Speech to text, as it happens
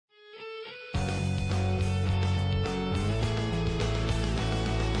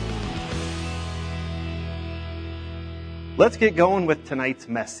Let's get going with tonight's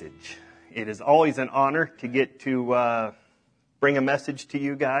message. It is always an honor to get to bring a message to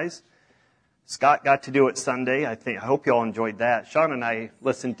you guys. Scott got to do it Sunday. I hope you all enjoyed that. Sean and I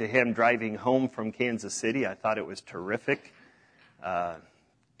listened to him driving home from Kansas City. I thought it was terrific.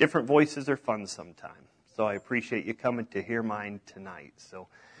 Different voices are fun sometimes. So I appreciate you coming to hear mine tonight. So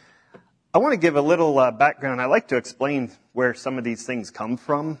I want to give a little background. I like to explain where some of these things come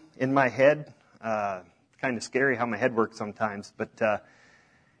from in my head. Kind of scary how my head works sometimes. But,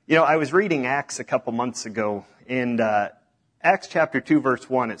 I was reading Acts a couple months ago. And Acts chapter 2, verse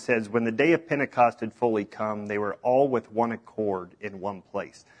 1, it says, when the day of Pentecost had fully come, they were all with one accord in one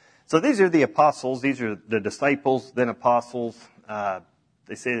place. So these are the apostles. These are the disciples, then apostles.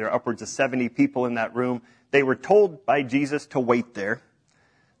 They say there are upwards of 70 people in that room. They were told by Jesus to wait there.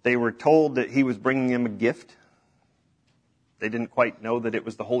 They were told that he was bringing them a gift. They didn't quite know that it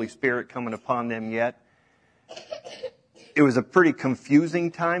was the Holy Spirit coming upon them yet. It was a pretty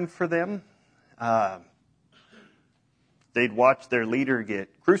confusing time for them. They'd watched their leader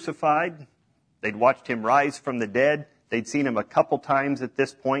get crucified. They'd watched him rise from the dead. They'd seen him a couple times at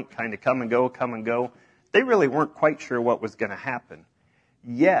this point, kind of come and go. They really weren't quite sure what was going to happen.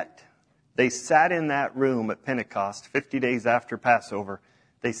 Yet, they sat in that room at Pentecost, 50 days after Passover.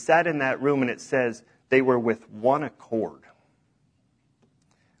 They sat in that room, and it says they were with one accord.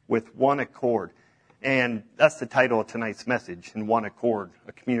 With one accord. And that's the title of tonight's message, In One Accord,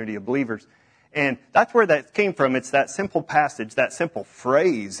 a community of believers. And that's where that came from. It's that simple passage, that simple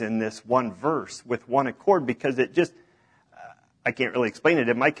phrase in this one verse, with one accord, because it just, I can't really explain it.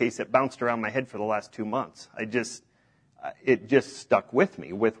 In my case, it bounced around my head for the last 2 months. It just stuck with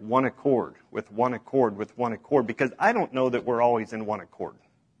me, with one accord, because I don't know that we're always in one accord.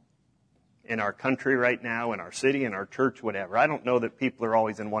 In our country right now, in our city, in our church, whatever. I don't know that people are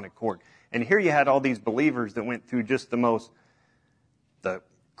always in one accord. And here you had all these believers that went through just the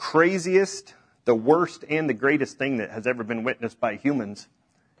craziest, the worst, and the greatest thing that has ever been witnessed by humans.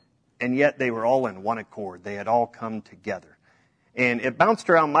 And yet they were all in one accord. They had all come together. And it bounced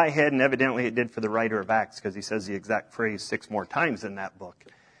around my head, and evidently it did for the writer of Acts, because he says the exact phrase 6 more times in that book.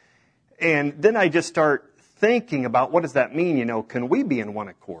 And then I just start thinking about, what does that mean? Can we be in one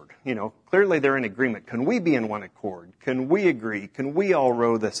accord? Clearly they're in agreement. Can we be in one accord? Can we agree? Can we all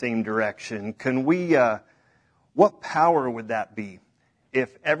row the same direction? Can we, what power would that be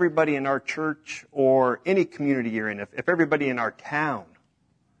if everybody in our church or any community you're in, if everybody in our town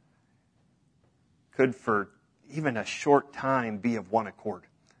could for even a short time be of one accord?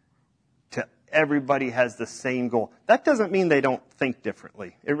 Everybody has the same goal. That doesn't mean they don't think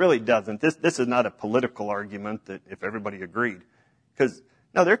differently. It really doesn't. This is not a political argument that if everybody agreed. Because,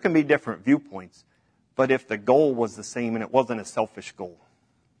 no, there can be different viewpoints. But if the goal was the same and it wasn't a selfish goal.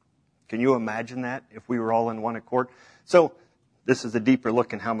 Can you imagine that if we were all in one accord? So this is a deeper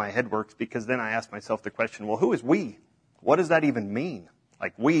look in how my head works, because then I ask myself the question, well, who is we? What does that even mean?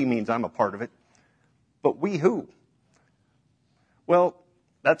 Like, we means I'm a part of it. But we who? Well,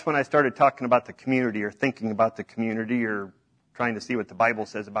 that's when I started talking about the community, or thinking about the community, or trying to see what the Bible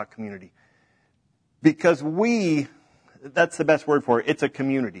says about community. Because that's the best word for it. It's a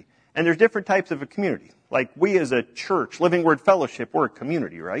community. And there's different types of a community. Like we as a church, Living Word Fellowship, we're a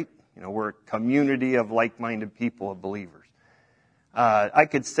community, right? We're a community of like-minded people, of believers. I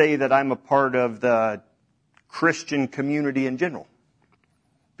could say that I'm a part of the Christian community in general.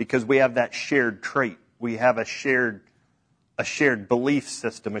 Because we have that shared trait. We have a shared belief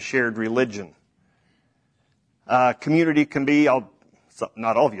system, a shared religion. Community can be,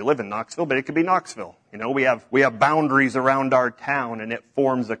 not all of you live in Knoxville, but it could be Knoxville. We have boundaries around our town, and it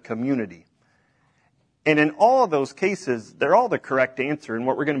forms a community. And in all of those cases, they're all the correct answer. And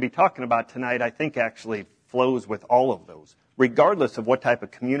what we're going to be talking about tonight, I think, actually flows with all of those. Regardless of what type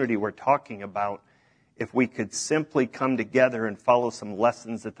of community we're talking about, if we could simply come together and follow some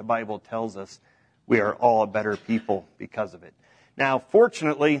lessons that the Bible tells us, we are all a better people because of it. Now,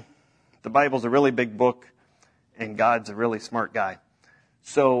 fortunately, the Bible's a really big book, and God's a really smart guy.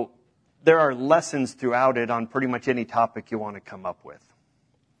 So there are lessons throughout it on pretty much any topic you want to come up with.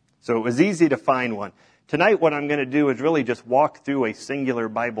 So it was easy to find one. Tonight, what I'm going to do is really just walk through a singular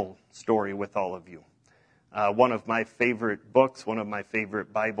Bible story with all of you. One of my favorite books, one of my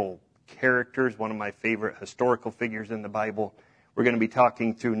favorite Bible characters, one of my favorite historical figures in the Bible. We're going to be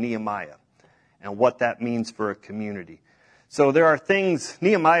talking through Nehemiah and what that means for a community. So there are things,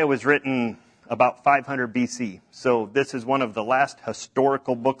 Nehemiah was written about 500 BC. So this is one of the last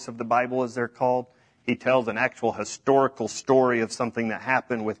historical books of the Bible, as they're called. He tells an actual historical story of something that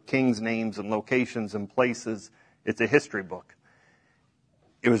happened with kings' names and locations and places. It's a history book.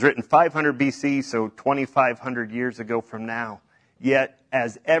 It was written 500 BC, so 2,500 years ago from now. Yet,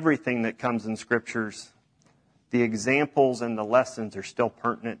 as everything that comes in Scriptures, the examples and the lessons are still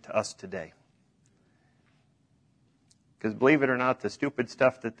pertinent to us today. Because believe it or not, the stupid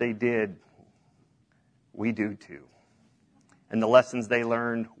stuff that they did, we do too. And the lessons they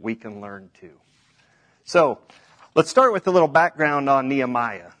learned, we can learn too. So, let's start with a little background on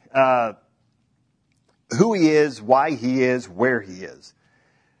Nehemiah. Who he is, why he is, where he is.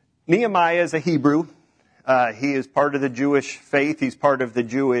 Nehemiah is a Hebrew. He is part of the Jewish faith. He's part of the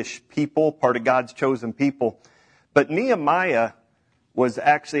Jewish people, part of God's chosen people. But Nehemiah was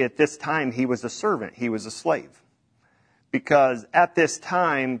actually, at this time, he was a servant. He was a slave. Because at this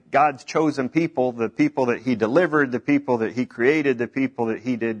time, God's chosen people, the people that he delivered, the people that he created, the people that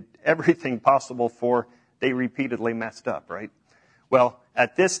he did everything possible for, they repeatedly messed up, right? Well,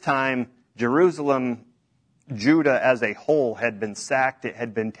 at this time, Jerusalem, Judah as a whole had been sacked. It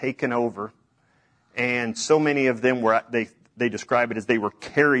had been taken over. And so many of them were, they describe it as they were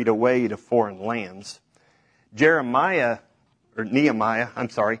carried away to foreign lands. Nehemiah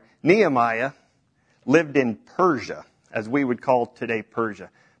lived in Persia, as we would call today Persia.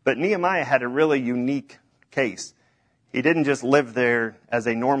 But Nehemiah had a really unique case. He didn't just live there as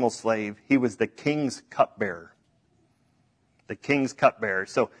a normal slave. He was the king's cupbearer. The king's cupbearer.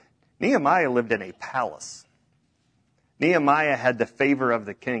 So Nehemiah lived in a palace. Nehemiah had the favor of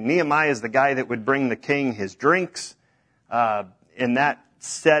the king. Nehemiah is the guy that would bring the king his drinks. In that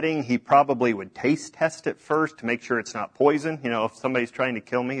setting, he probably would taste test it first to make sure it's not poison. You know, if somebody's trying to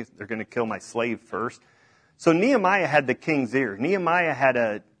kill me, they're going to kill my slave first. So Nehemiah had the king's ear. Nehemiah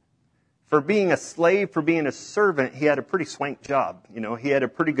had for being a slave, for being a servant, he had a pretty swank job. You know, he had a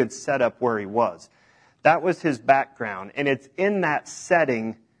pretty good setup where he was. That was his background. And it's in that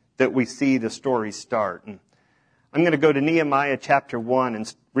setting that we see the story start. And I'm going to go to Nehemiah chapter 1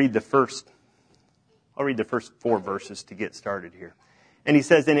 and read the first 4 verses to get started here. And he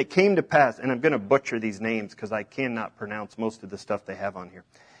says, and it came to pass, and I'm going to butcher these names because I cannot pronounce most of the stuff they have on here.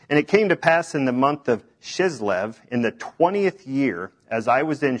 And it came to pass in the month of Chislev, in the 20th year, as I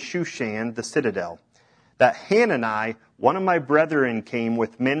was in Shushan, the citadel, that Hanani, one of my brethren, came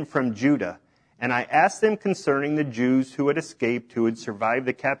with men from Judah, and I asked them concerning the Jews who had escaped, who had survived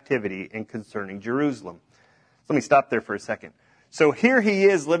the captivity, and concerning Jerusalem. Let me stop there for a second. So here he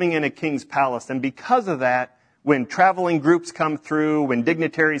is living in a king's palace, and because of that, when traveling groups come through, when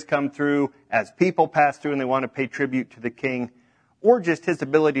dignitaries come through, as people pass through and they want to pay tribute to the king, or just his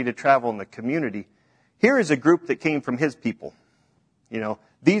ability to travel in the community, here is a group that came from his people. You know,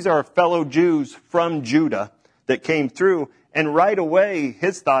 these are fellow Jews from Judah that came through, and right away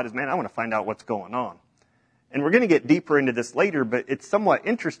his thought is, man, I want to find out what's going on. And we're going to get deeper into this later, but it's somewhat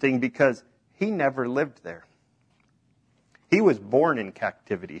interesting because he never lived there. He was born in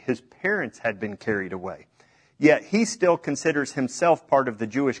captivity. His parents had been carried away. Yet he still considers himself part of the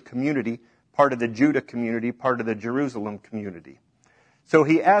Jewish community, part of the Judah community, part of the Jerusalem community. So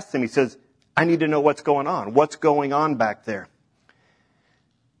he asks him, he says, I need to know what's going on. What's going on back there?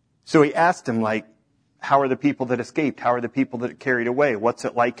 So he asked him, like, how are the people that escaped? How are the people that carried away? What's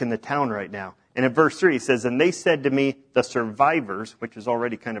it like in the town right now? And in verse 3, he says, and they said to me, the survivors, which is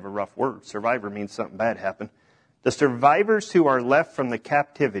already kind of a rough word. Survivor means something bad happened. The survivors who are left from the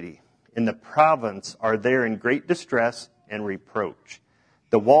captivity in the province are there in great distress and reproach.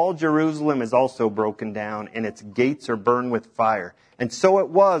 The wall of Jerusalem is also broken down, and its gates are burned with fire. And so it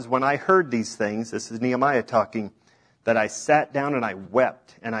was when I heard these things, this is Nehemiah talking, that I sat down and I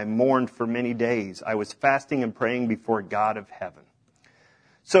wept, and I mourned for many days. I was fasting and praying before God of heaven.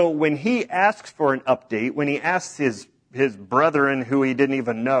 So when he asks for an update, when he asks his brethren who he didn't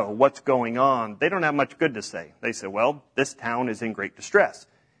even know what's going on, they don't have much good to say. They say, well, this town is in great distress.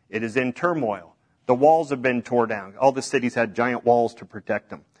 It is in turmoil. The walls have been torn down. All the cities had giant walls to protect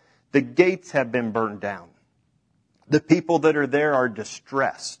them. The gates have been burned down. The people that are there are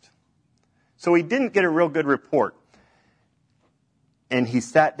distressed. So he didn't get a real good report. And he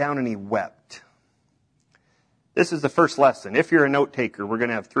sat down and he wept. This is the first lesson. If you're a note taker, we're going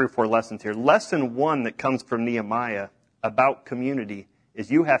to have 3 or 4 lessons here. Lesson 1 that comes from Nehemiah about community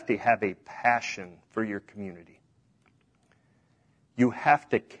is you have to have a passion for your community. You have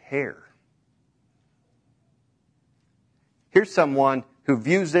to care. Here's someone who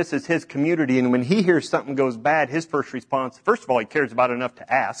views this as his community, and when he hears something goes bad, his first response, first of all, he cares about enough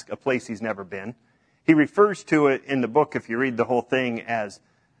to ask, a place he's never been. He refers to it in the book, if you read the whole thing, as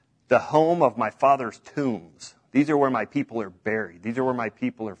the home of my father's tombs. These are where my people are buried. These are where my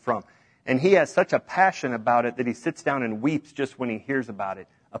people are from. And he has such a passion about it that he sits down and weeps just when he hears about it,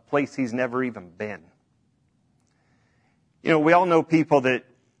 a place he's never even been. You know, we all know people that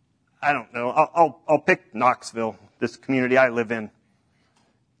I don't know, I'll pick Knoxville, this community I live in,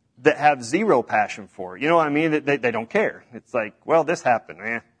 that have zero passion for it. You know what I mean? They don't care. It's like, well, this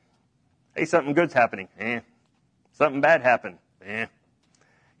happened. Hey, something good's happening. Something bad happened.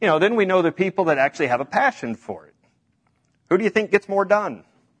 Then we know the people that actually have a passion for it. Who do you think gets more done?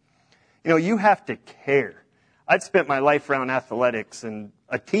 You have to care. I'd spent my life around athletics, and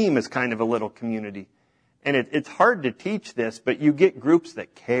a team is kind of a little community. And it's hard to teach this, but you get groups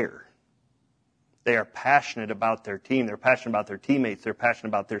that care. They are passionate about their team. They're passionate about their teammates. They're passionate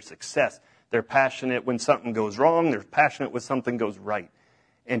about their success. They're passionate when something goes wrong. They're passionate when something goes right.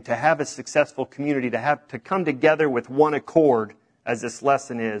 And to have a successful community, to come together with one accord, as this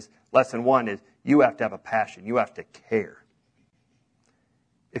lesson is, lesson 1 is, you have to have a passion. You have to care.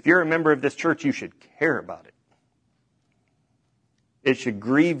 If you're a member of this church, you should care about it. It should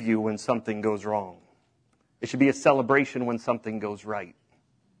grieve you when something goes wrong. It should be a celebration when something goes right.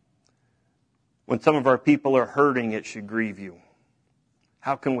 When some of our people are hurting, it should grieve you.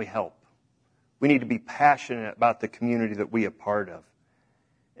 How can we help? We need to be passionate about the community that we are part of.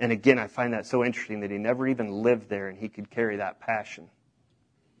 And again, I find that so interesting that he never even lived there and he could carry that passion.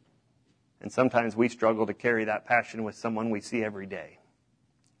 And sometimes we struggle to carry that passion with someone we see every day.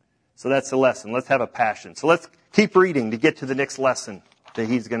 So that's the lesson. Let's have a passion. So let's keep reading to get to the next lesson that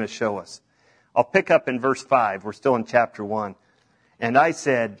he's going to show us. I'll pick up in verse 5. We're still in chapter 1. And I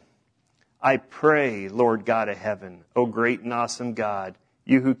said, I pray, Lord God of heaven, O great and awesome God,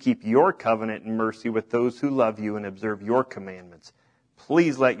 you who keep your covenant and mercy with those who love you and observe your commandments.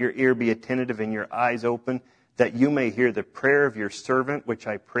 Please let your ear be attentive and your eyes open, that you may hear the prayer of your servant, which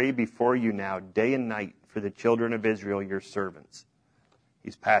I pray before you now, day and night, for the children of Israel, your servants.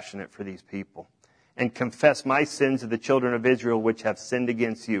 He's passionate for these people. And confess my sins to the children of Israel, which have sinned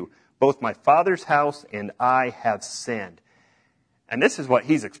against you. Both my father's house and I have sinned. And this is what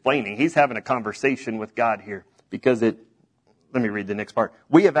he's explaining. He's having a conversation with God here. Because let me read the next part.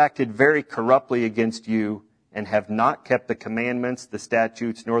 We have acted very corruptly against you, and have not kept the commandments, the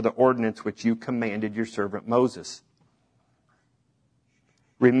statutes, nor the ordinance which you commanded your servant Moses.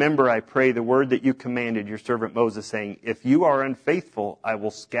 Remember, I pray, the word that you commanded your servant Moses, saying, if you are unfaithful, I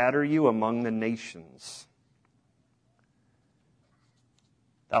will scatter you among the nations.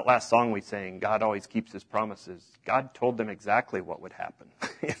 That last song we sang, God always keeps his promises. God told them exactly what would happen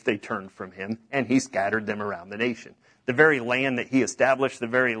if they turned from him, and he scattered them around the nation. The very land that he established, the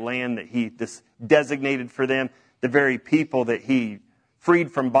very land that he designated for them, the very people that he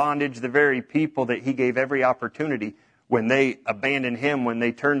freed from bondage, the very people that he gave every opportunity, when they abandoned him, when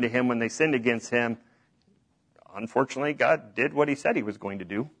they turned to him, when they sinned against him, unfortunately, God did what he said he was going to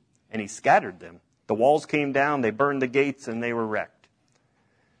do, and he scattered them. The walls came down, they burned the gates, and they were wrecked.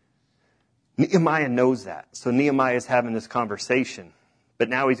 Nehemiah knows that. So Nehemiah is having this conversation, but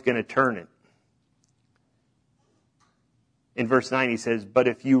now he's going to turn it. In verse 9 he says, but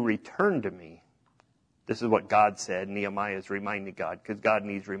if you return to me, this is what God said. Nehemiah is reminding God, because God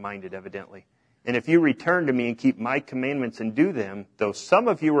needs reminded evidently. And if you return to me and keep my commandments and do them, though some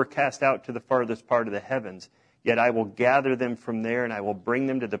of you were cast out to the farthest part of the heavens, yet I will gather them from there, and I will bring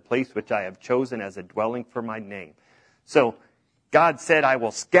them to the place which I have chosen as a dwelling for my name. So God said, I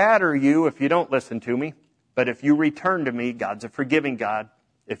will scatter you if you don't listen to me. But if you return to me, God's a forgiving God.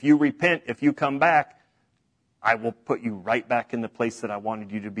 If you repent, if you come back, I will put you right back in the place that I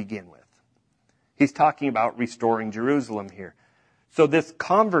wanted you to begin with. He's talking about restoring Jerusalem here. So this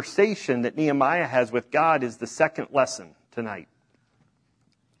conversation that Nehemiah has with God is the second lesson tonight.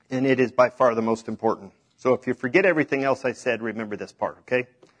 And it is by far the most important. So if you forget everything else I said, remember this part, okay?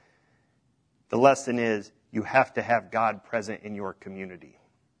 The lesson is, you have to have God present in your community.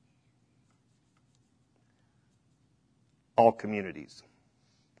 All communities.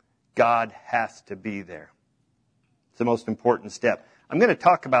 God has to be there. It's the most important step. I'm going to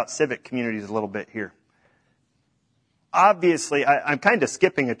talk about civic communities a little bit here. Obviously, I'm kind of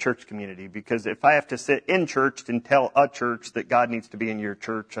skipping a church community, because if I have to sit in church and tell a church that God needs to be in your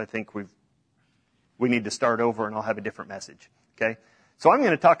church, I think we need to start over, and I'll have a different message. Okay? So I'm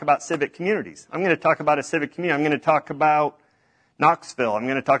going to talk about civic communities. I'm going to talk about a civic community. I'm going to talk about Knoxville. I'm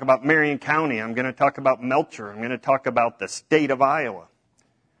going to talk about Marion County. I'm going to talk about Melcher. I'm going to talk about the state of Iowa.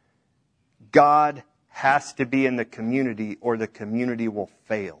 God has to be in the community, or the community will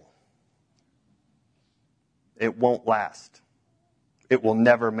fail. It won't last. It will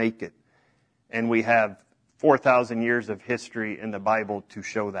never make it. And we have 4,000 years of history in the Bible to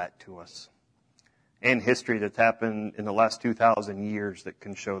show that to us. And history that's happened in the last 2,000 years that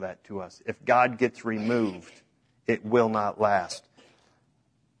can show that to us. If God gets removed, it will not last.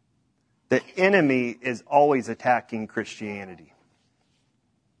 The enemy is always attacking Christianity.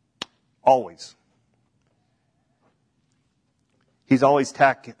 Always. He's always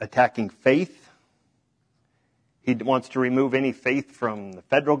attacking faith. He wants to remove any faith from the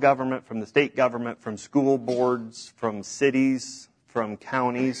federal government, from the state government, from school boards, from cities, from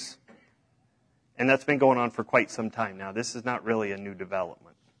counties. And that's been going on for quite some time now. This is not really a new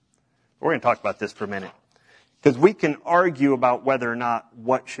development. We're going to talk about this for a minute. Because we can argue about whether or not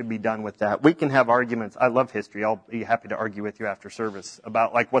what should be done with that. We can have arguments. I love history. I'll be happy to argue with you after service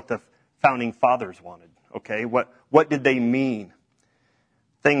about like what the founding fathers wanted. Okay, what did they mean?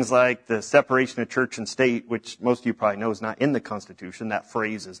 Things like the separation of church and state, which most of you probably know is not in the Constitution. That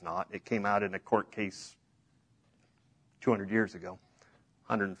phrase is not. It came out in a court case 200 years ago,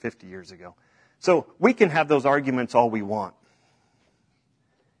 150 years ago. So we can have those arguments all we want.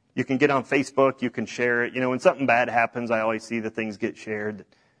 You can get on Facebook, you can share it. You know, when something bad happens, I always see the things get shared.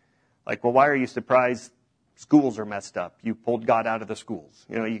 Like, well, why are you surprised schools are messed up? You pulled God out of the schools.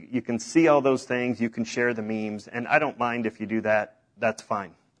 You know, you can see all those things. You can share the memes. And I don't mind if you do that. That's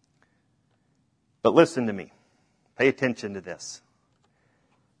fine. But listen to me. Pay attention to this.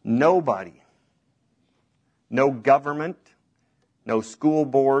 Nobody, no government, no school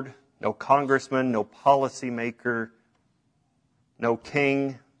board, no congressman, no policymaker, no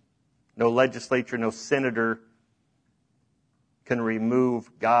king, no legislature, no senator can remove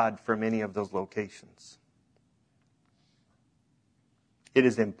God from any of those locations. It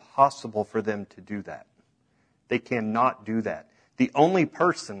is impossible for them to do that. They cannot do that. The only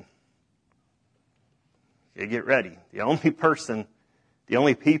person, you get ready, the only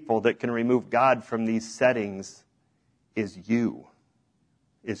people that can remove God from these settings is you,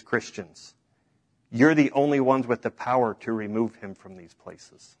 is Christians. You're the only ones with the power to remove him from these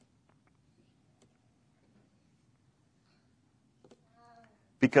places.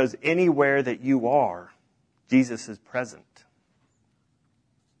 Because anywhere that you are, Jesus is present.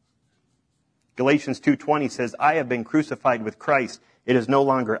 Galatians 2:20 says, I have been crucified with Christ. It is no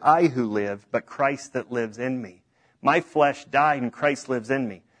longer I who live, but Christ that lives in me. My flesh died and Christ lives in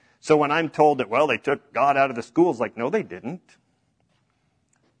me. So when I'm told that, well, they took God out of the schools, like, no, they didn't.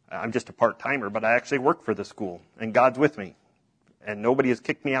 I'm just a part-timer, but I actually work for the school, and God's with me. And nobody has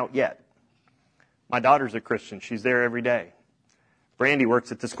kicked me out yet. My daughter's a Christian. She's there every day. Brandy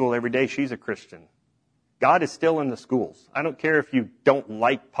works at the school every day. She's a Christian. God is still in the schools. I don't care if you don't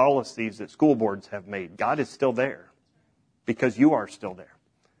like policies that school boards have made. God is still there because you are still there.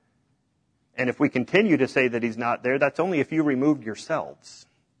 And if we continue to say that he's not there, that's only if you removed yourselves.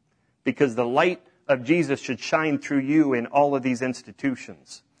 Because the light of Jesus should shine through you in all of these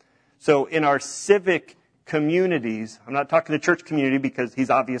institutions. So in our civic communities, I'm not talking the church community because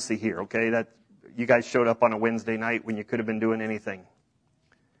he's obviously here, okay? That you guys showed up on a Wednesday night when you could have been doing anything.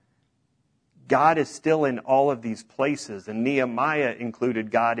 God is still in all of these places, and Nehemiah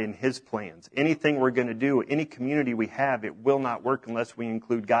included God in his plans. Anything we're going to do, any community we have, it will not work unless we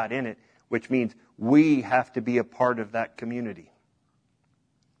include God in it, which means we have to be a part of that community.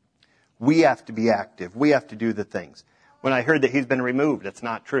 We have to be active. We have to do the things. When I heard that he's been removed, it's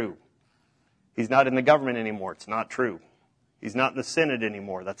not true. He's not in the government anymore. It's not true. He's not in the Senate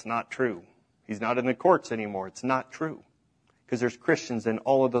anymore. That's not true. He's not in the courts anymore. It's not true. Because there's Christians in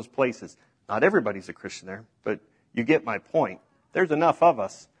all of those places. Not everybody's a Christian there, but you get my point. There's enough of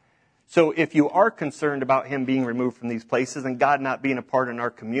us. So if you are concerned about him being removed from these places and God not being a part in our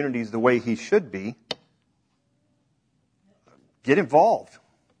communities the way he should be, get involved.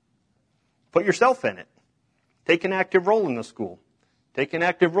 Put yourself in it. Take an active role in the school. Take an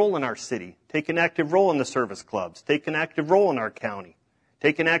active role in our city. Take an active role in the service clubs. Take an active role in our county.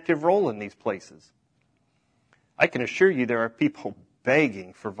 Take an active role in these places. I can assure you there are people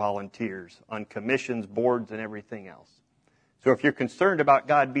begging for volunteers on commissions, boards, and everything else. So if you're concerned about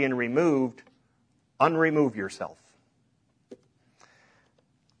God being removed, unremove yourself.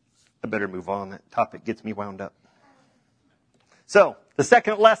 I better move on. That topic gets me wound up. So, the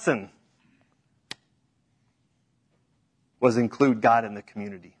second lesson was include God in the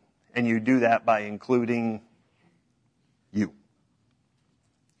community. And you do that by including you.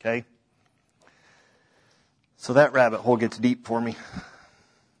 Okay? So that rabbit hole gets deep for me.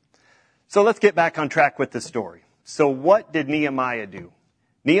 So let's get back on track with the story. So what did Nehemiah do?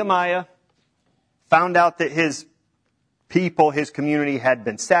 Nehemiah found out that his people, his community had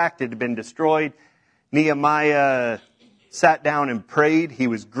been sacked, it had been destroyed. Nehemiah sat down and prayed. He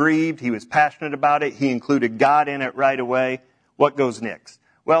was grieved. He was passionate about it. He included God in it right away. What goes next?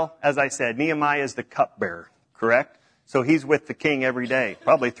 Well, as I said, Nehemiah is the cupbearer, correct? So he's with the king every day,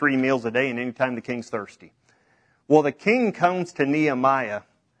 probably 3 meals a day and anytime the king's thirsty. Well, the king comes to Nehemiah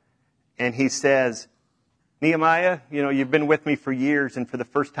and he says, Nehemiah, you've been with me for years, and for the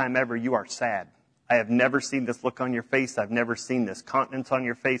first time ever, you are sad. I have never seen this look on your face. I've never seen this countenance on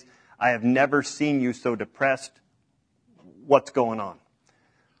your face. I have never seen you so depressed. What's going on?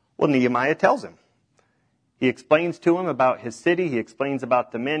 Well, Nehemiah tells him. He explains to him about his city. He explains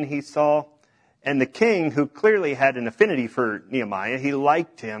about the men he saw. And the king, who clearly had an affinity for Nehemiah, he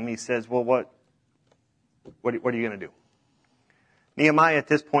liked him. He says, well, what are you going to do? Nehemiah at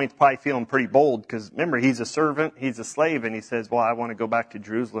this point is probably feeling pretty bold because, remember, he's a servant, he's a slave, and he says, well, I want to go back to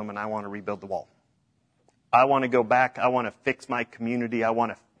Jerusalem and I want to rebuild the wall. I want to go back. I want to fix my community. I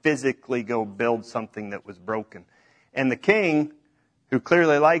want to physically go build something that was broken. And the king, who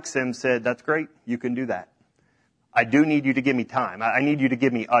clearly likes him, said, that's great. You can do that. I do need you to give me time. I need you to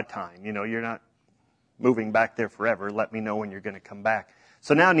give me a time. You're not moving back there forever. Let me know when you're going to come back.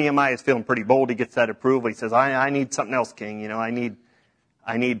 So now Nehemiah is feeling pretty bold. He gets that approval. He says, I need something else, king.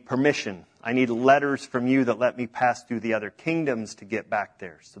 I need permission. I need letters from you that let me pass through the other kingdoms to get back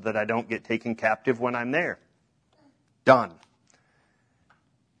there so that I don't get taken captive when I'm there. Done.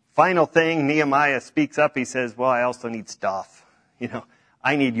 Final thing, Nehemiah speaks up. He says, well, I also need stuff.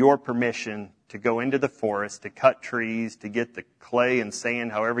 I need your permission to go into the forest, to cut trees, to get the clay and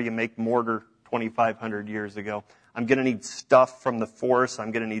sand, however you make mortar 2,500 years ago. I'm going to need stuff from the forest.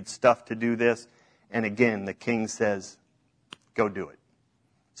 I'm going to need stuff to do this. And again, the king says, go do it.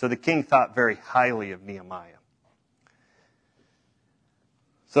 So the king thought very highly of Nehemiah.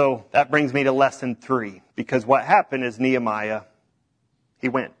 So that brings me to lesson 3. Because what happened is Nehemiah, he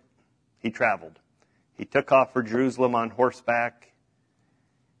went. He traveled. He took off for Jerusalem on horseback.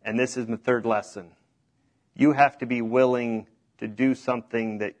 And this is the third lesson. You have to be willing to do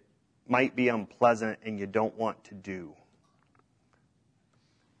something that might be unpleasant and you don't want to do.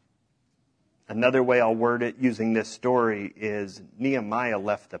 Another way I'll word it using this story is Nehemiah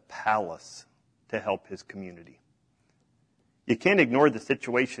left the palace to help his community. You can't ignore the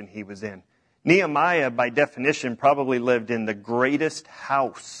situation he was in. Nehemiah, by definition, probably lived in the greatest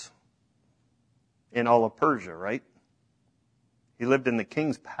house in all of Persia, right? He lived in the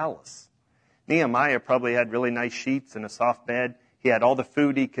king's palace. Nehemiah probably had really nice sheets and a soft bed. He had all the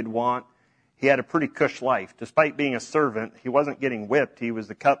food he could want. He had a pretty cush life. Despite being a servant, he wasn't getting whipped. He was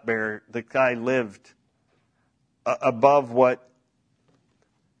the cupbearer. The guy lived above what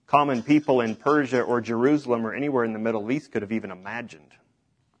common people in Persia or Jerusalem or anywhere in the Middle East could have even imagined.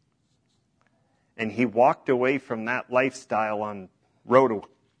 And he walked away from that lifestyle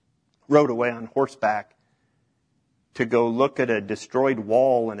rode away on horseback to go look at a destroyed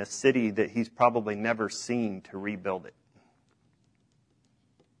wall in a city that he's probably never seen to rebuild it.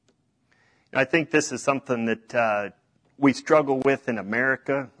 I think this is something that we struggle with in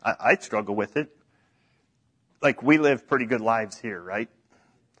America. I struggle with it. Like, we live pretty good lives here, right?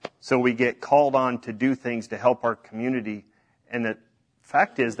 So we get called on to do things to help our community. And the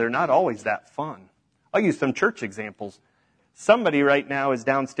fact is, they're not always that fun. I'll use some church examples. Somebody right now is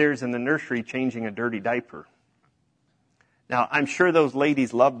downstairs in the nursery changing a dirty diaper. Now, I'm sure those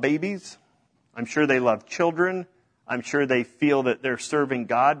ladies love babies. I'm sure they love children. I'm sure they feel that they're serving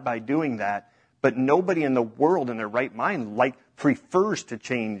God by doing that. But nobody in the world in their right mind prefers to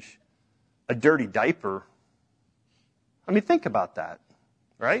change a dirty diaper. I mean, think about that,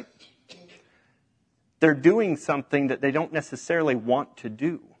 right? They're doing something that they don't necessarily want to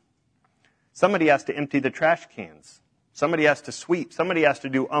do. Somebody has to empty the trash cans. Somebody has to sweep. Somebody has to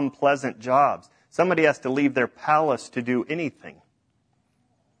do unpleasant jobs. Somebody has to leave their palace to do anything.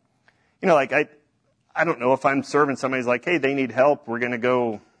 I don't know if I'm serving somebody's like, hey, they need help. We're going to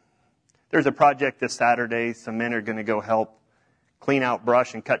go. There's a project this Saturday. Some men are going to go help clean out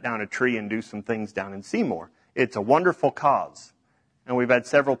brush and cut down a tree and do some things down in Seymour. It's a wonderful cause. And we've had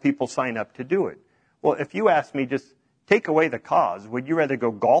several people sign up to do it. Well, if you ask me, just take away the cause, would you rather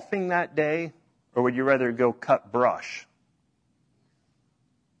go golfing that day or would you rather go cut brush?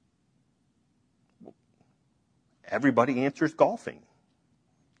 Everybody answers golfing.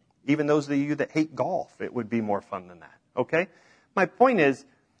 Even those of you that hate golf, it would be more fun than that. Okay? My point is,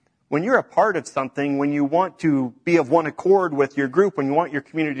 when you're a part of something, when you want to be of one accord with your group, when you want your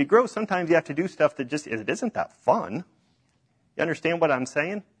community to grow, sometimes you have to do stuff that it isn't that fun. You understand what I'm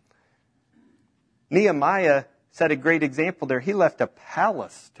saying? Nehemiah set a great example there. He left a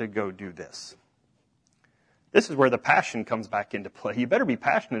palace to go do this. This is where the passion comes back into play. You better be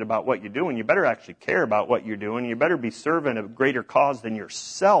passionate about what you're doing. You better actually care about what you're doing. You better be serving a greater cause than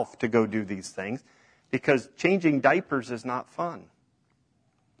yourself to go do these things, because changing diapers is not fun.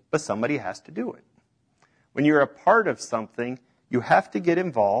 But somebody has to do it. When you're a part of something, you have to get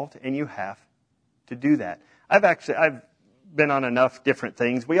involved and you have to do that. I've been on enough different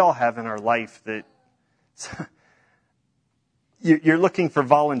things. We all have in our life that You're looking for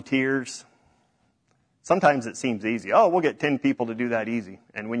volunteers. Sometimes it seems easy. Oh, we'll get 10 people to do that easy.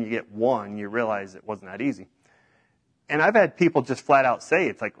 And when you get one, you realize it wasn't that easy. And I've had people just flat out say,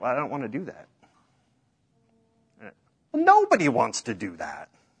 it's like, well, I don't want to do that. Well, nobody wants to do that.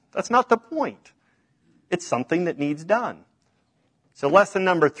 That's not the point. It's something that needs done. So lesson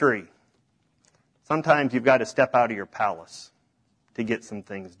number 3. Sometimes you've got to step out of your palace to get some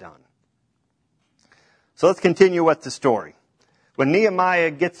things done. So let's continue with the story. When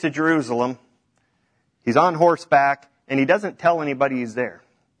Nehemiah gets to Jerusalem, he's on horseback, and he doesn't tell anybody he's there.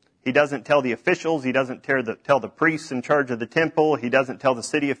 He doesn't tell the officials. He doesn't tell the priests in charge of the temple. He doesn't tell the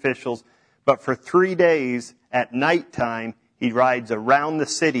city officials. But for 3 days at nighttime, he rides around the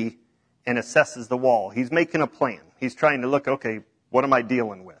city and assesses the wall. He's making a plan. He's trying to look, okay, what am I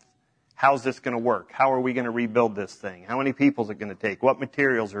dealing with? How's this going to work? How are we going to rebuild this thing? How many people is it going to take? What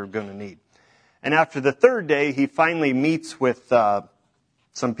materials are we going to need? And after the 3rd day, he finally meets with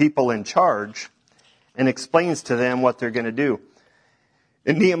some people in charge and explains to them what they're going to do.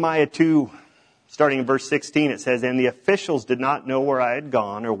 In Nehemiah 2, starting in verse 16, it says, "And the officials did not know where I had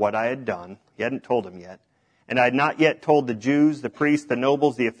gone or what I had done." He hadn't told them yet. "And I had not yet told the Jews, the priests, the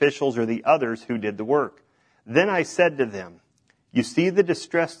nobles, the officials, or the others who did the work. Then I said to them, 'You see the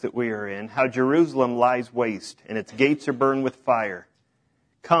distress that we are in, how Jerusalem lies waste, and its gates are burned with fire.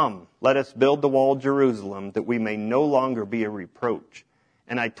 Come, let us build the wall of Jerusalem, that we may no longer be a reproach.'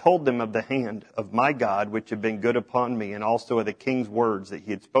 And I told them of the hand of my God, which had been good upon me, and also of the king's words that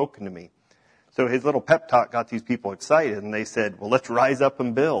he had spoken to me." So his little pep talk got these people excited, and they said, well, let's rise up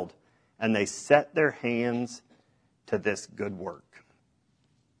and build. And they set their hands to this good work.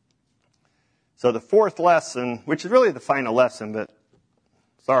 So the 4th lesson, which is really the final lesson, but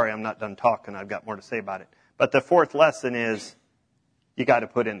sorry, I'm not done talking. I've got more to say about it. But the 4th lesson is you got to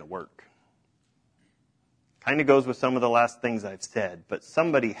put in the work. Kind of goes with some of the last things I've said, but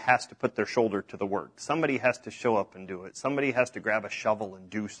somebody has to put their shoulder to the work. Somebody has to show up and do it. Somebody has to grab a shovel and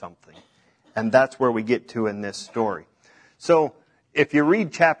do something. And that's where we get to in this story. So if you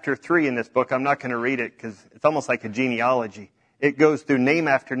read chapter 3 in this book, I'm not going to read it because it's almost like a genealogy. It goes through name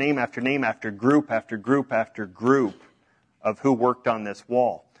after name after name after group after group after group of who worked on this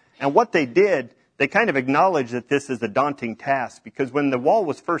wall. And what they did, they kind of acknowledged that this is a daunting task, because when the wall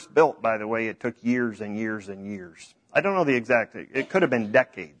was first built, by the way, it took years and years and years. I don't know the exact, it could have been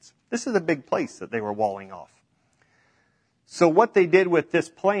decades. This is a big place that they were walling off. So what they did with this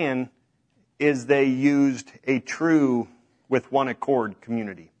plan is they used a true with one accord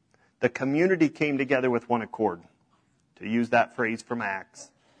community. The community came together with one accord, to use that phrase from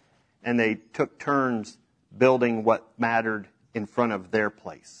Acts, and they took turns building what mattered in front of their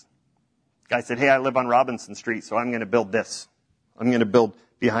place. Guy said, hey, I live on Robinson Street, so I'm going to build this. I'm going to build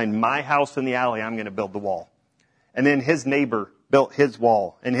behind my house in the alley, I'm going to build the wall. And then his neighbor built his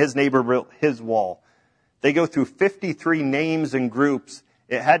wall, and his neighbor built his wall. They go through 53 names and groups.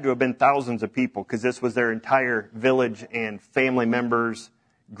 It had to have been thousands of people, because this was their entire village and family members,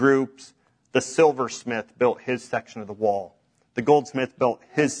 groups. The silversmith built his section of the wall. The goldsmith built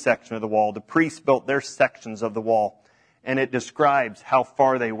his section of the wall. The priests built their sections of the wall. And it describes how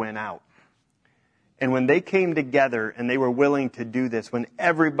far they went out. And when they came together and they were willing to do this, when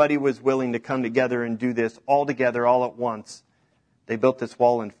everybody was willing to come together and do this all together, all at once, they built this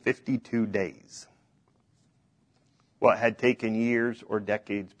wall in 52 days. What had taken years or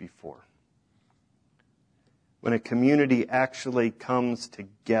decades before. When a community actually comes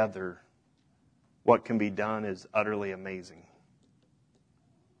together, what can be done is utterly amazing.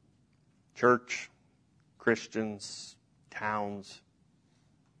 Church, Christians, towns,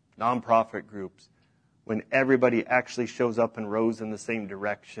 nonprofit groups. When everybody actually shows up and rows in the same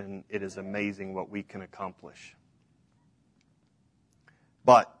direction, it is amazing what we can accomplish.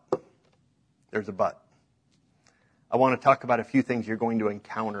 But, there's a but. I want to talk about a few things you're going to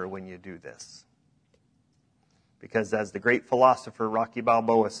encounter when you do this. Because as the great philosopher Rocky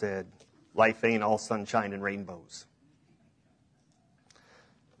Balboa said, life ain't all sunshine and rainbows.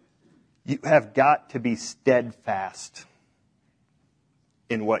 You have got to be steadfast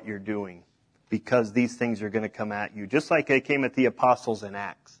in what you're doing, because these things are going to come at you, just like they came at the apostles in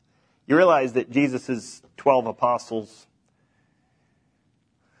Acts. You realize that Jesus' 12 apostles,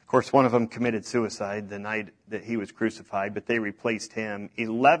 of course, one of them committed suicide the night that he was crucified, but they replaced him.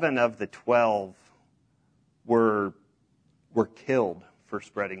 11 of the 12 were killed for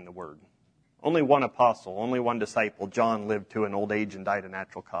spreading the word. Only one apostle, only one disciple, John, lived to an old age and died of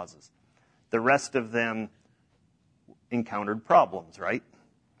natural causes. The rest of them encountered problems, right?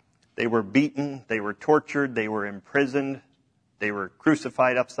 They were beaten, they were tortured, they were imprisoned, They were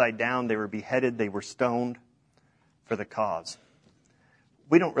crucified upside down. They were beheaded. They were stoned for the cause.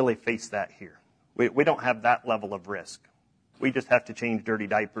 We don't really face that here. We don't have that level of risk. We just have to change dirty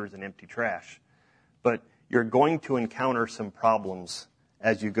diapers and empty trash. But you're going to encounter some problems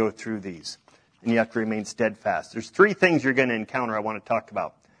as you go through these. And you have to remain steadfast. There's 3 things you're going to encounter I want to talk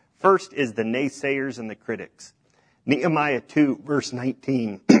about. First is the naysayers and the critics. Nehemiah 2, verse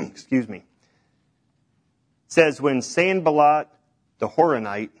 19, says, when Sanballat the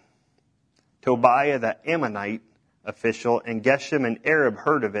Horonite, Tobiah the Ammonite official, and Geshem an Arab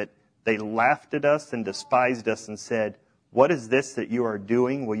heard of it, they laughed at us and despised us and said, what is this that you are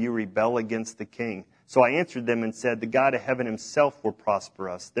doing? Will you rebel against the king? So I answered them and said, the God of heaven himself will prosper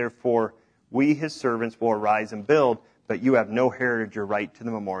us. Therefore, we, his servants, will arise and build, but you have no heritage or right to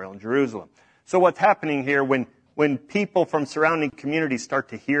the memorial in Jerusalem. So what's happening here, when people from surrounding communities start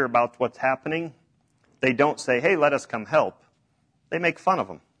to hear about what's happening, they don't say, hey, let us come help. They make fun of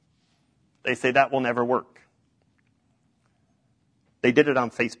them. They say that will never work. They did it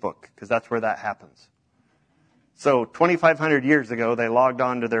on Facebook, because that's where that happens. So 2,500 years ago, they logged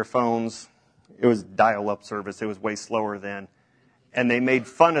onto their phones. It was dial-up service. It was way slower then. And they made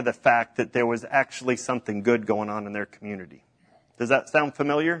fun of the fact that there was actually something good going on in their community. Does that sound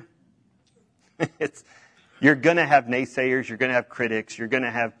familiar? You're going to have naysayers. You're going to have critics. You're going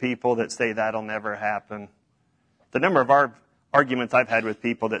to have people that say that'll never happen. The number of arguments I've had with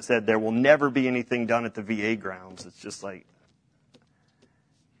people that said there will never be anything done at the VA grounds, it's just like,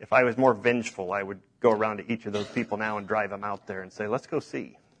 if I was more vengeful, I would go around to each of those people now and drive them out there and say, let's go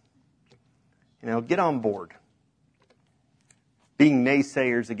see. Get on board. Being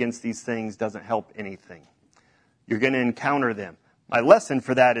naysayers against these things doesn't help anything. You're going to encounter them. My lesson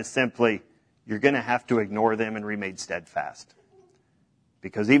for that is simply, you're going to have to ignore them and remain steadfast.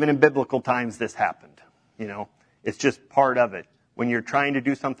 Because even in biblical times, this happened. It's just part of it. When you're trying to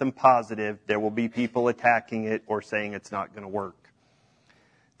do something positive, there will be people attacking it or saying it's not going to work.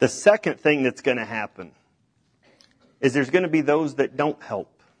 The second thing that's going to happen is there's going to be those that don't help.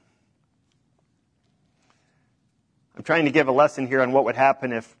 I'm trying to give a lesson here on what would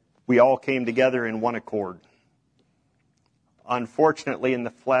happen if we all came together in one accord. Unfortunately, in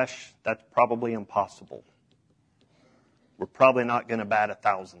the flesh, that's probably impossible. We're probably not going to bat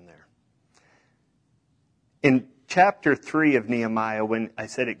 1,000 there. In chapter 3 of Nehemiah, when I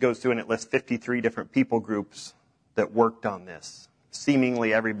said it goes through and it lists 53 different people groups that worked on this,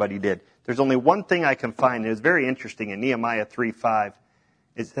 seemingly everybody did. There's only one thing I can find. It was very interesting in Nehemiah 3:5.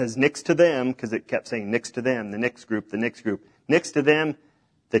 It says, next to them, because it kept saying next to them, the next group, the next group. Next to them,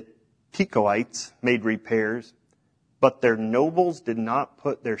 the Tekoites made repairs, but their nobles did not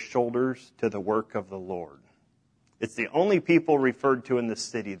put their shoulders to the work of the Lord. It's the only people referred to in the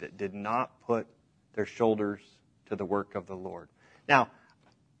city that did not put their shoulders to the work of the Lord. Now,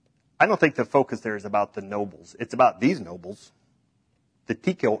 I don't think the focus there is about the nobles. It's about these nobles, the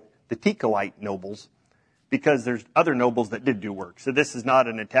Tekoite nobles, because there's other nobles that did do work. So this is not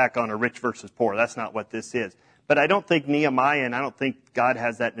an attack on a rich versus poor. That's not what this is. But I don't think Nehemiah, and I don't think God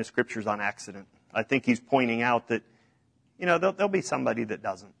has that in the scriptures on accident. I think he's pointing out that, there'll be somebody that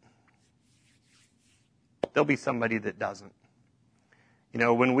doesn't. There'll be somebody that doesn't.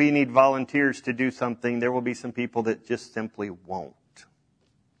 When we need volunteers to do something, there will be some people that just simply won't.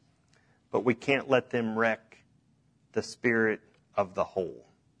 But we can't let them wreck the spirit of the whole.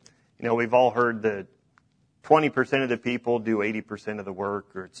 We've all heard that 20% of the people do 80% of the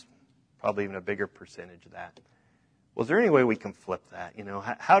work, or it's probably even a bigger percentage of that. Well, is there any way we can flip that?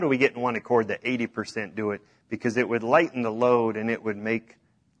 How do we get in one accord that 80% do it? Because it would lighten the load and it would make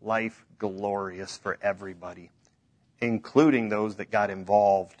life glorious for everybody, including those that got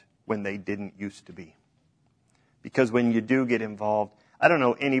involved when they didn't used to be. Because when you do get involved, I don't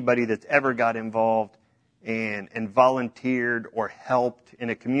know anybody that's ever got involved and volunteered or helped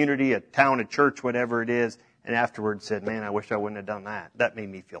in a community, a town, a church, whatever it is, and afterwards said, man, I wish I wouldn't have done that. That made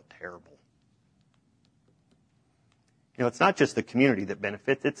me feel terrible. It's not just the community that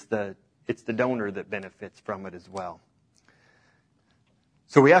benefits, it's the donor that benefits from it as well.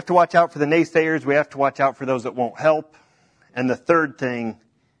 So we have to watch out for the naysayers. We have to watch out for those that won't help. And the third thing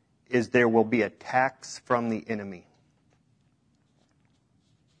is there will be attacks from the enemy.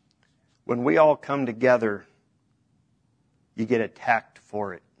 When we all come together, you get attacked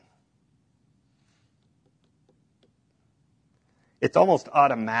for it. It's almost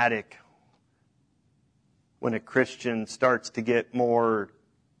automatic when a Christian starts to get more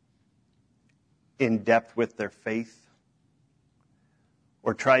in depth with their faith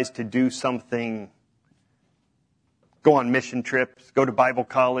or tries to do something, go on mission trips, go to Bible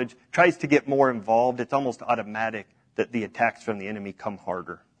college, tries to get more involved. It's almost automatic. that the attacks from the enemy come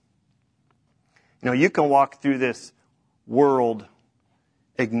harder. You can walk through this world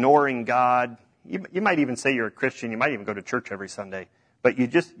ignoring God. You might even say you're a Christian. You might even go to church every Sunday. But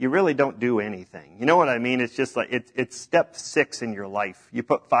you really don't do anything. You know what I mean? It's just like, it's step 6 in your life. You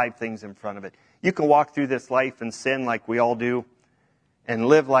put 5 things in front of it. You can walk through this life and sin like we all do and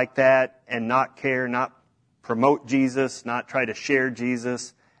live like that and not care, not promote Jesus, not try to share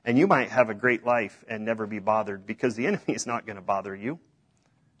Jesus. And you might have a great life and never be bothered because the enemy is not going to bother you.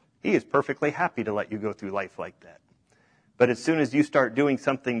 He is perfectly happy to let you go through life like that. But as soon as you start doing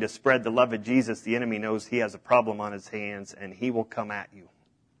something to spread the love of Jesus, the enemy knows he has a problem on his hands and he will come at you.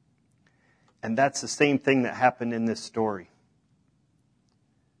 And that's the same thing that happened in this story.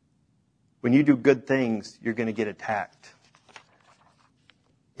 When you do good things, you're going to get attacked.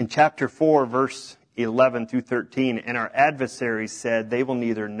 In chapter 4, verse 11 through 13, and our adversaries said they will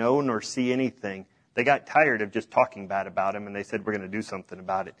neither know nor see anything. They got tired of just talking bad about him and they said we're going to do something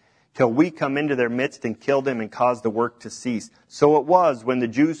about it. Till we come into their midst and kill them and cause the work to cease. So it was when the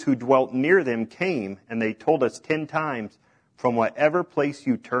Jews who dwelt near them came, and they told us 10 times, from whatever place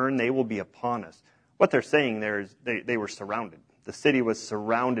you turn, they will be upon us. What they're saying there is they were surrounded. The city was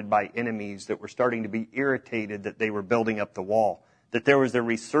surrounded by enemies that were starting to be irritated that they were building up the wall, that there was a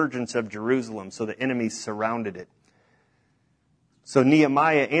resurgence of Jerusalem, so the enemies surrounded it. So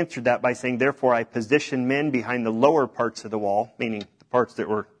Nehemiah answered that by saying, therefore I positioned men behind the lower parts of the wall, meaning the parts that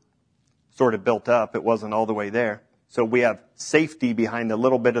were sort of built up. It wasn't all the way there. So we have safety behind the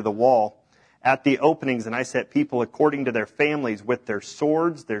little bit of the wall at the openings. And I set people according to their families with their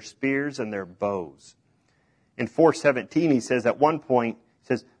swords, their spears, and their bows. In 4:17, he says at one point, he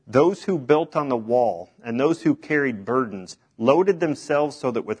says, those who built on the wall and those who carried burdens loaded themselves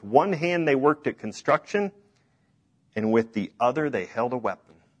so that with one hand they worked at construction and with the other they held a weapon.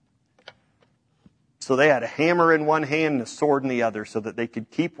 So they had a hammer in one hand and a sword in the other so that they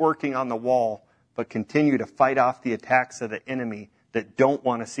could keep working on the wall but continue to fight off the attacks of the enemy that don't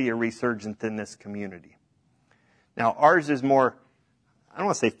want to see a resurgence in this community. Now ours is more, I don't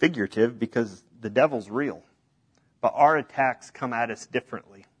want to say figurative because the devil's real, but our attacks come at us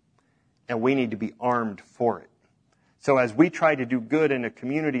differently and we need to be armed for it. So as we try to do good in a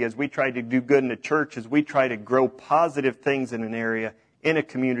community, as we try to do good in a church, as we try to grow positive things in an area, in a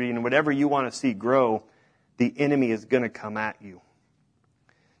community, and whatever you want to see grow, the enemy is going to come at you.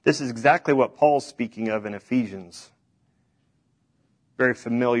 This is exactly what Paul's speaking of in Ephesians. Very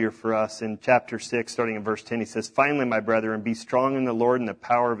familiar for us. In chapter 6, starting in verse 10, he says, finally, my brethren, be strong in the Lord and the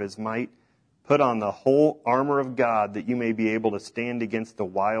power of his might. Put on the whole armor of God that you may be able to stand against the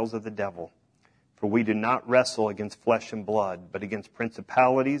wiles of the devil. For we do not wrestle against flesh and blood, but against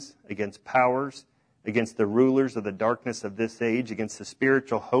principalities, against powers, against the rulers of the darkness of this age, against the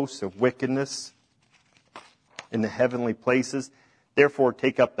spiritual hosts of wickedness in the heavenly places. Therefore,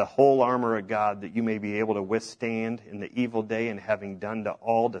 take up the whole armor of God that you may be able to withstand in the evil day, and having done to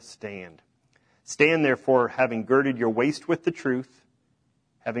all to stand. Stand therefore, having girded your waist with the truth,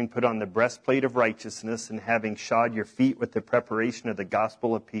 having put on the breastplate of righteousness, and having shod your feet with the preparation of the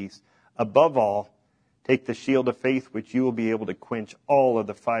gospel of peace. Above all, take the shield of faith, which you will be able to quench all of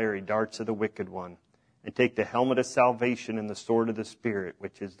the fiery darts of the wicked one. And take the helmet of salvation and the sword of the Spirit,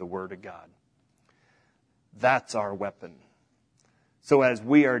 which is the Word of God. That's our weapon. So as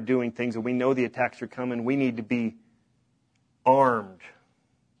we are doing things and we know the attacks are coming, we need to be armed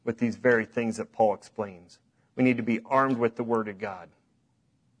with these very things that Paul explains. We need to be armed with the Word of God.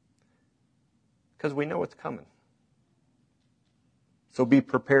 Because we know it's coming. So be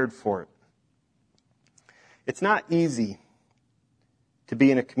prepared for it. It's not easy to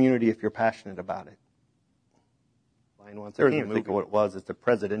be in a community if you're passionate about it. I can't even think of what it was. It's a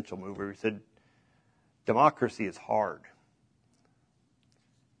presidential movie. He said, democracy is hard.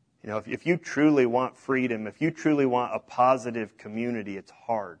 If you truly want freedom, if you truly want a positive community, it's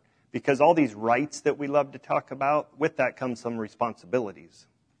hard. Because all these rights that we love to talk about, with that comes some responsibilities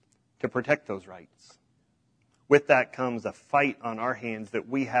to protect those rights. With that comes a fight on our hands that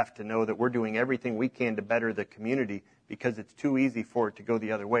we have to know that we're doing everything we can to better the community, because it's too easy for it to go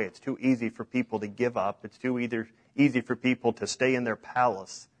the other way. It's too easy for people to give up. It's too easy for people to stay in their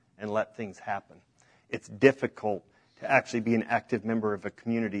palace and let things happen. It's difficult to actually be an active member of a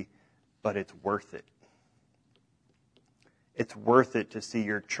community, but it's worth it. It's worth it to see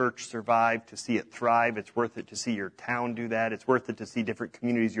your church survive, to see it thrive. It's worth it to see your town do that. It's worth it to see different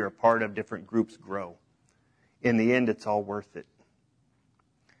communities you're a part of, different groups grow. In the end, it's all worth it.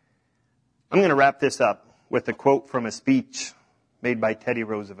 I'm going to wrap this up with a quote from a speech made by Teddy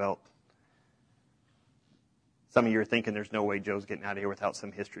Roosevelt. Some of you are thinking there's no way Joe's getting out of here without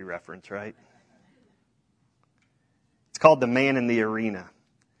some history reference, right? called The Man in the Arena.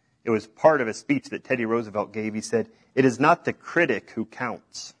 It was part of a speech that Teddy Roosevelt gave. He said, "It is not the critic who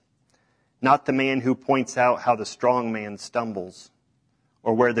counts, not the man who points out how the strong man stumbles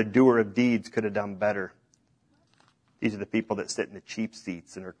or where the doer of deeds could have done better. These are the people that sit in the cheap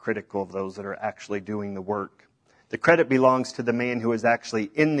seats and are critical of those that are actually doing the work. The credit belongs to the man who is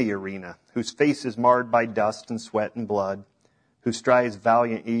actually in the arena, whose face is marred by dust and sweat and blood, who strives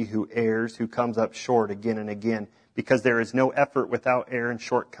valiantly, who errs, who comes up short again and again, because there is no effort without error and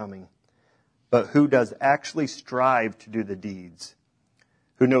shortcoming, but who does actually strive to do the deeds,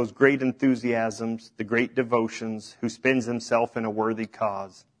 who knows great enthusiasms, the great devotions, who spends himself in a worthy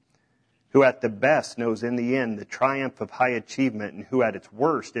cause, who at the best knows in the end the triumph of high achievement, and who at its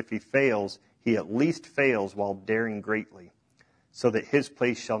worst, if he fails, he at least fails while daring greatly, so that his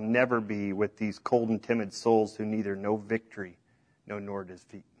place shall never be with these cold and timid souls who neither know victory nor know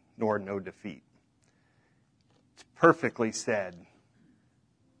defeat." It's perfectly said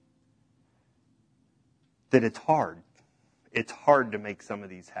that it's hard. It's hard to make some of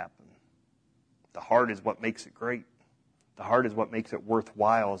these happen. The hard is what makes it great. The hard is what makes it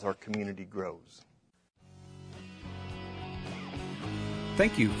worthwhile as our community grows.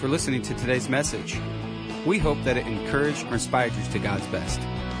 Thank you for listening to today's message. We hope that it encouraged or inspired you to God's best.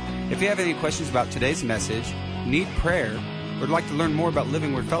 If you have any questions about today's message, need prayer, or would like to learn more about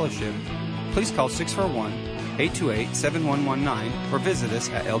Living Word Fellowship, please call 641-828-7119 or visit us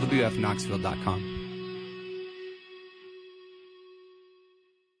at lwfknoxville.com.